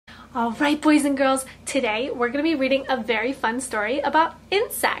All right, boys and girls, today we're going to be reading a very fun story about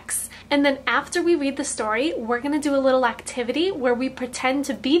insects. And then after we read the story, we're going to do a little activity where we pretend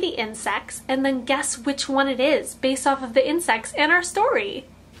to be the insects and then guess which one it is based off of the insects in our story.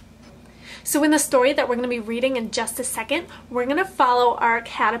 So in the story that we're going to be reading in just a second, we're going to follow our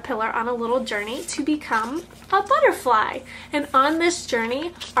caterpillar on a little journey to become a butterfly. And on this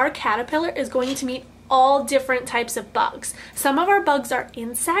journey, our caterpillar is going to meet all different types of bugs. Some of our bugs are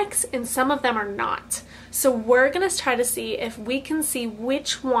insects and some of them are not. So we're going to try to see if we can see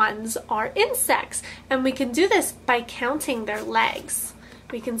which ones are insects. And we can do this by counting their legs.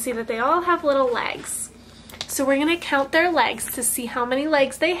 We can see that they all have little legs. So we're going to count their legs to see how many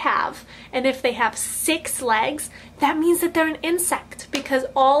legs they have. And if they have 6 legs, that means that they're an insect because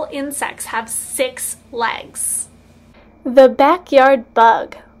all insects have 6 legs. The Backyard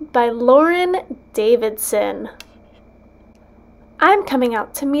Bug by Lauren Davidson. I'm coming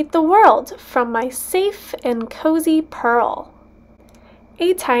out to meet the world from my safe and cozy pearl.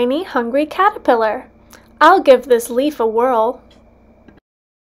 A tiny hungry caterpillar. I'll give this leaf a whirl.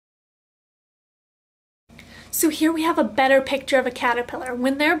 So here we have a better picture of a caterpillar.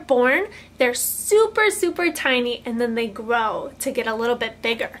 When they're born, they're super tiny and then they grow to get a little bit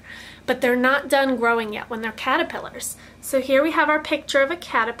bigger. But they're not done growing yet when they're caterpillars. So here we have our picture of a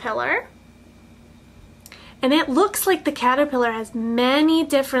caterpillar. And it looks like the caterpillar has many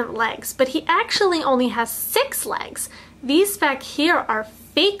different legs, but he actually only has 6 legs. These back here are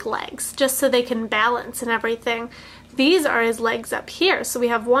fake legs, just so they can balance and everything. These are his legs up here. So we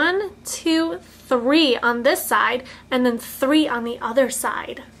have 1, 2, 3 on this side, and then 3 on the other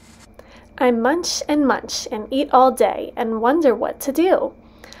side. I munch and eat all day and wonder what to do.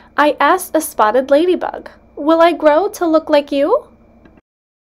 I asked a spotted ladybug, will I grow to look like you?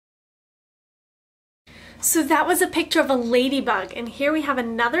 So that was a picture of a ladybug, and here we have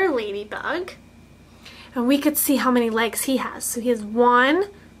another ladybug, and we could see how many legs he has. So he has 1,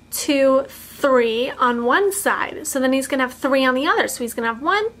 2, 3 on one side, so then he's going to have 3 on the other. So he's going to have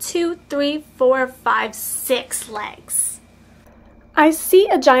 1, 2, 3, 4, 5, 6 legs. I see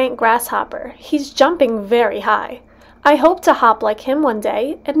a giant grasshopper. He's jumping very high. I hope to hop like him one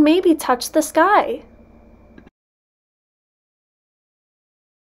day and maybe touch the sky.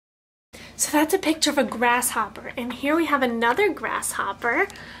 So that's a picture of a grasshopper, and here we have another grasshopper,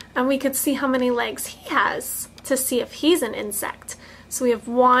 and we could see how many legs he has to see if he's an insect. So we have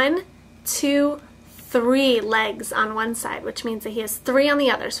 1, 2, 3 legs on one side, which means that he has 3 on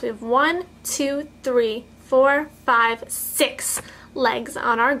the other. So we have 1, 2, 3, 4, 5, 6 legs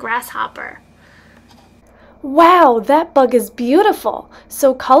on our grasshopper. Wow, that bug is beautiful,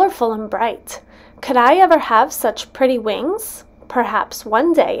 so colorful and bright. Could I ever have such pretty wings? Perhaps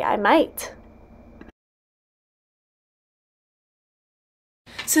one day I might.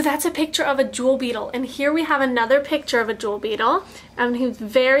 So that's a picture of a jewel beetle, and here we have another picture of a jewel beetle, and he's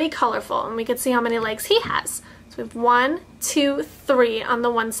very colorful, and we can see how many legs he has. So we have 1, 2, 3 on the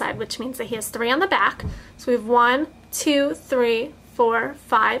one side, which means that he has 3 on the back. So we have 1, 2, 3, 4,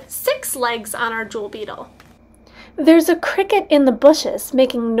 5, 6 legs on our jewel beetle. There's a cricket in the bushes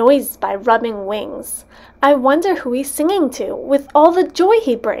making noise by rubbing wings. I wonder who he's singing to with all the joy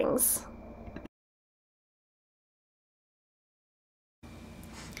he brings.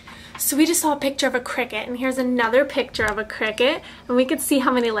 So we just saw a picture of a cricket, and here's another picture of a cricket, and we could see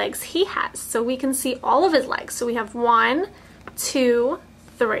how many legs he has. So we can see all of his legs. So we have 1, 2,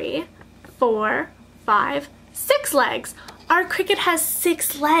 3, 4, 5, 6 legs. Our cricket has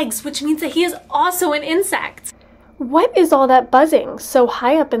 6 legs, which means that he is also an insect. What is all that buzzing so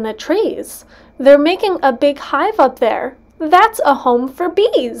high up in the trees? They're making a big hive up there. That's a home for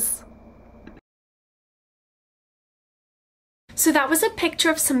bees. So that was a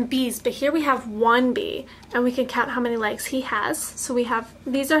picture of some bees, but here we have 1 bee, and we can count how many legs he has. So we have,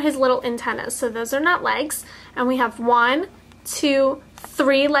 these are his little antennas, so those are not legs, and we have 1, 2,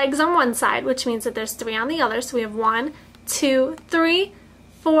 3 legs on one side, which means that there's 3 on the other. So we have 1, 2, 3,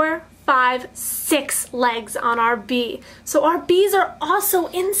 4, 5, 6 legs on our bee. So our bees are also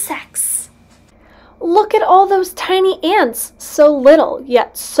insects. Look at all those tiny ants, so little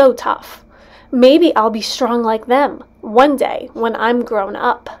yet so tough. Maybe I'll be strong like them one day when I'm grown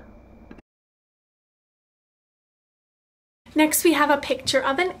up. Next we have a picture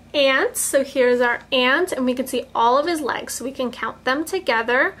of an ant. So here's our ant, and we can see all of his legs. So we can count them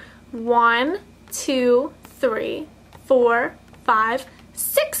together. 1, 2, 3, 4, 5,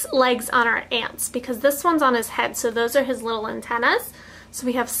 6 legs on our ants, because this one's on his head, so those are his little antennas. So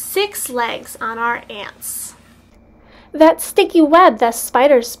we have 6 legs on our ants. That sticky web that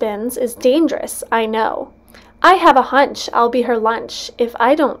spider spins is dangerous, I know. I have a hunch I'll be her lunch if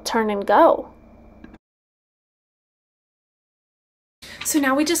I don't turn and go. So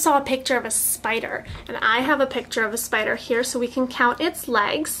now we just saw a picture of a spider, and I have a picture of a spider here so we can count its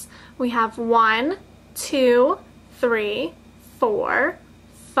legs. We have 1, 2, 3, 4,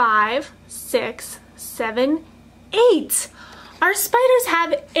 5, 6, 7, 8. Our spiders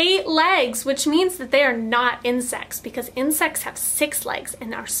have 8 legs, which means that they are not insects because insects have 6 legs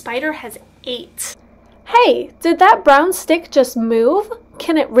and our spider has 8. Hey, did that brown stick just move?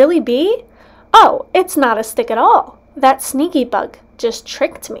 Can it really be? Oh, it's not a stick at all. That sneaky bug just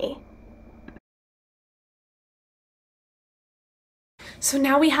tricked me. So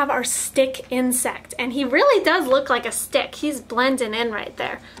now we have our stick insect, and he really does look like a stick. He's blending in right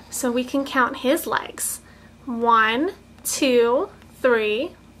there. So we can count his legs. 1, 2,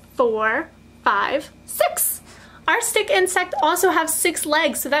 3, 4, 5, 6. Our stick insect also has 6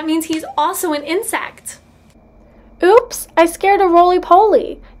 legs, so that means he's also an insect. Oops, I scared a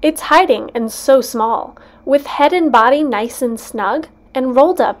roly-poly. It's hiding and so small, with head and body nice and snug and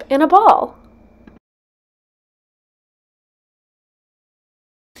rolled up in a ball.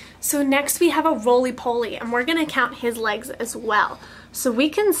 So next we have a roly-poly, and we're gonna count his legs as well. So we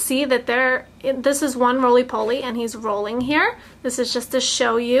can see that this is one roly-poly and he's rolling here. This is just to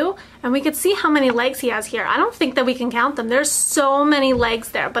show you, and we can see how many legs he has here. I don't think that we can count them. There's so many legs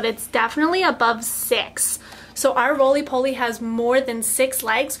there, but it's definitely above 6. So our roly-poly has more than 6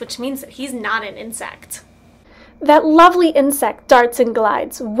 legs, which means that he's not an insect. That lovely insect darts and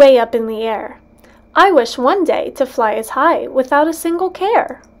glides way up in the air. I wish one day to fly as high without a single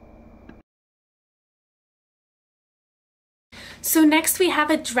care. So next we have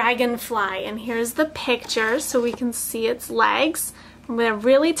a dragonfly, and here's the picture so we can see its legs. They're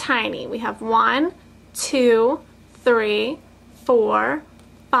really tiny. We have 1, 2, 3, 4,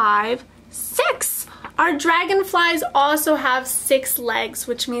 5, 6. Our dragonflies also have 6 legs,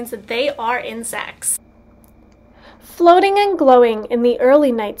 which means that they are insects. Floating and glowing in the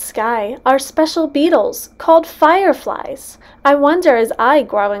early night sky are special beetles called fireflies. I wonder as I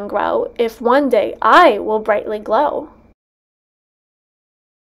grow and grow if one day I will brightly glow.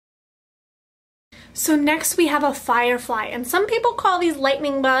 So next we have a firefly, and some people call these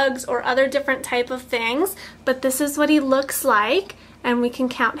lightning bugs or other different type of things, but this is what he looks like, and we can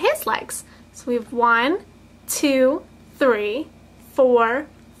count his legs. So we have 1, 2, 3, 4,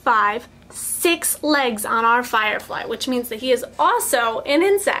 5, 6 legs on our firefly, which means that he is also an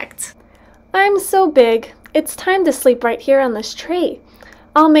insect. I'm so big, it's time to sleep right here on this tree.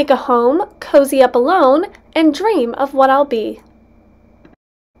 I'll make a home, cozy up alone, and dream of what I'll be.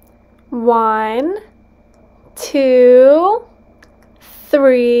 1, 2,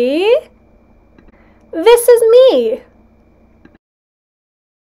 3. This is me.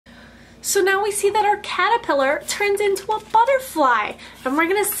 So now we see that our caterpillar turns into a butterfly, and we're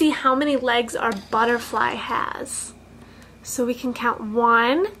gonna see how many legs our butterfly has. So we can count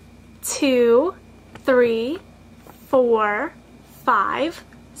 1, 2, 3, 4, 5,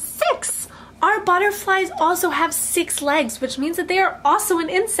 6. Our butterflies also have 6 legs, which means that they are also an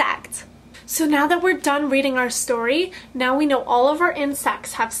insect. So now that we're done reading our story, now we know all of our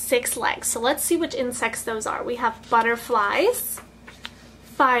insects have 6 legs. So let's see which insects those are. We have butterflies,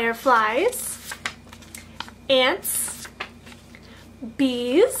 fireflies, ants,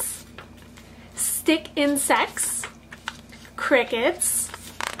 bees, stick insects, crickets,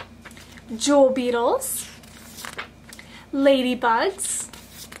 jewel beetles, ladybugs,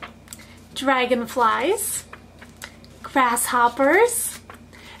 dragonflies, grasshoppers,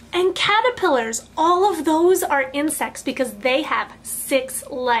 and caterpillars. All of those are insects because they have 6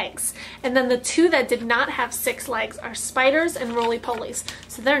 legs. And then the 2 that did not have 6 legs are spiders and roly-polies.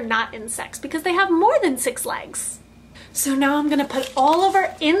 So they're not insects because they have more than 6 legs. So now I'm gonna put all of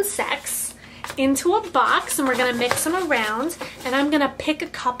our insects into a box, and we're gonna mix them around, and I'm gonna pick a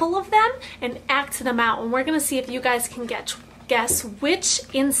couple of them and act them out, and we're gonna see if you guys can guess which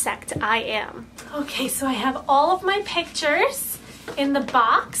insect I am. Okay, so I have all of my pictures in the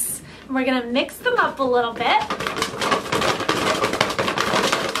box, and we're gonna mix them up a little bit.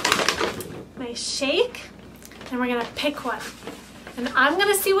 Nice shake, and we're gonna pick one. And I'm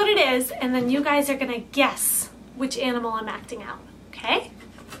gonna see what it is, and then you guys are gonna guess which animal I'm acting out, okay?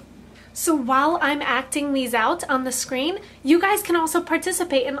 So while I'm acting these out on the screen, you guys can also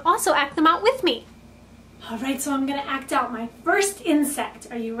participate and also act them out with me. All right, so I'm gonna act out my first insect.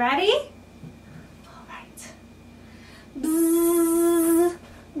 Are you ready? All right. Bzzz,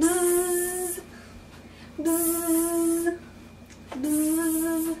 bzzz, bzzz,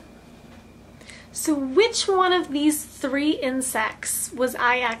 bzzz. So which one of these 3 insects was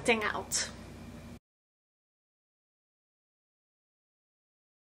I acting out?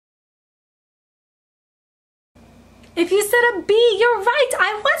 If you said a bee, you're right.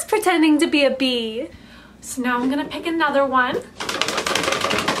 I was pretending to be a bee. So now I'm gonna pick another one.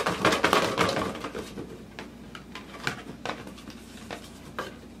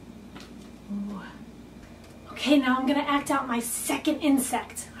 Ooh. Okay, now I'm gonna act out my second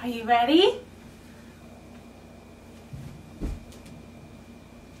insect. Are you ready?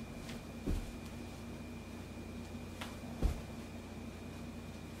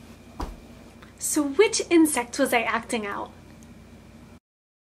 So which insect was I acting out?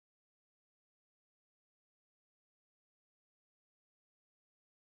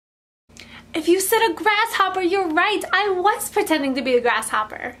 If you said a grasshopper, you're right. I was pretending to be a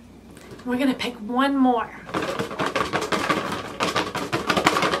grasshopper. We're gonna pick one more.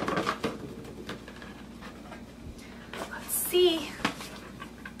 Let's see.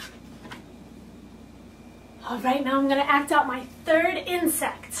 All right, now I'm gonna act out my third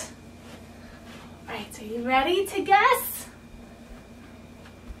insect. All right, are you ready to guess?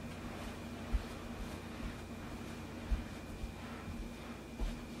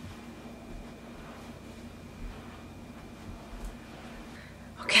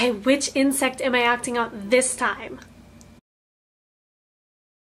 Okay, which insect am I acting out this time?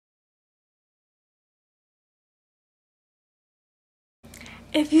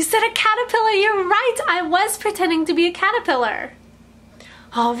 If you said a caterpillar, you're right. I was pretending to be a caterpillar.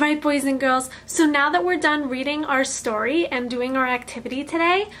 All right, boys and girls, so now that we're done reading our story and doing our activity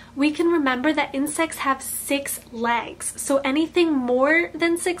today, we can remember that insects have 6 legs. So anything more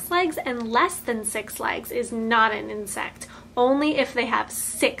than 6 legs and less than 6 legs is not an insect, only if they have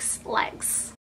 6 legs.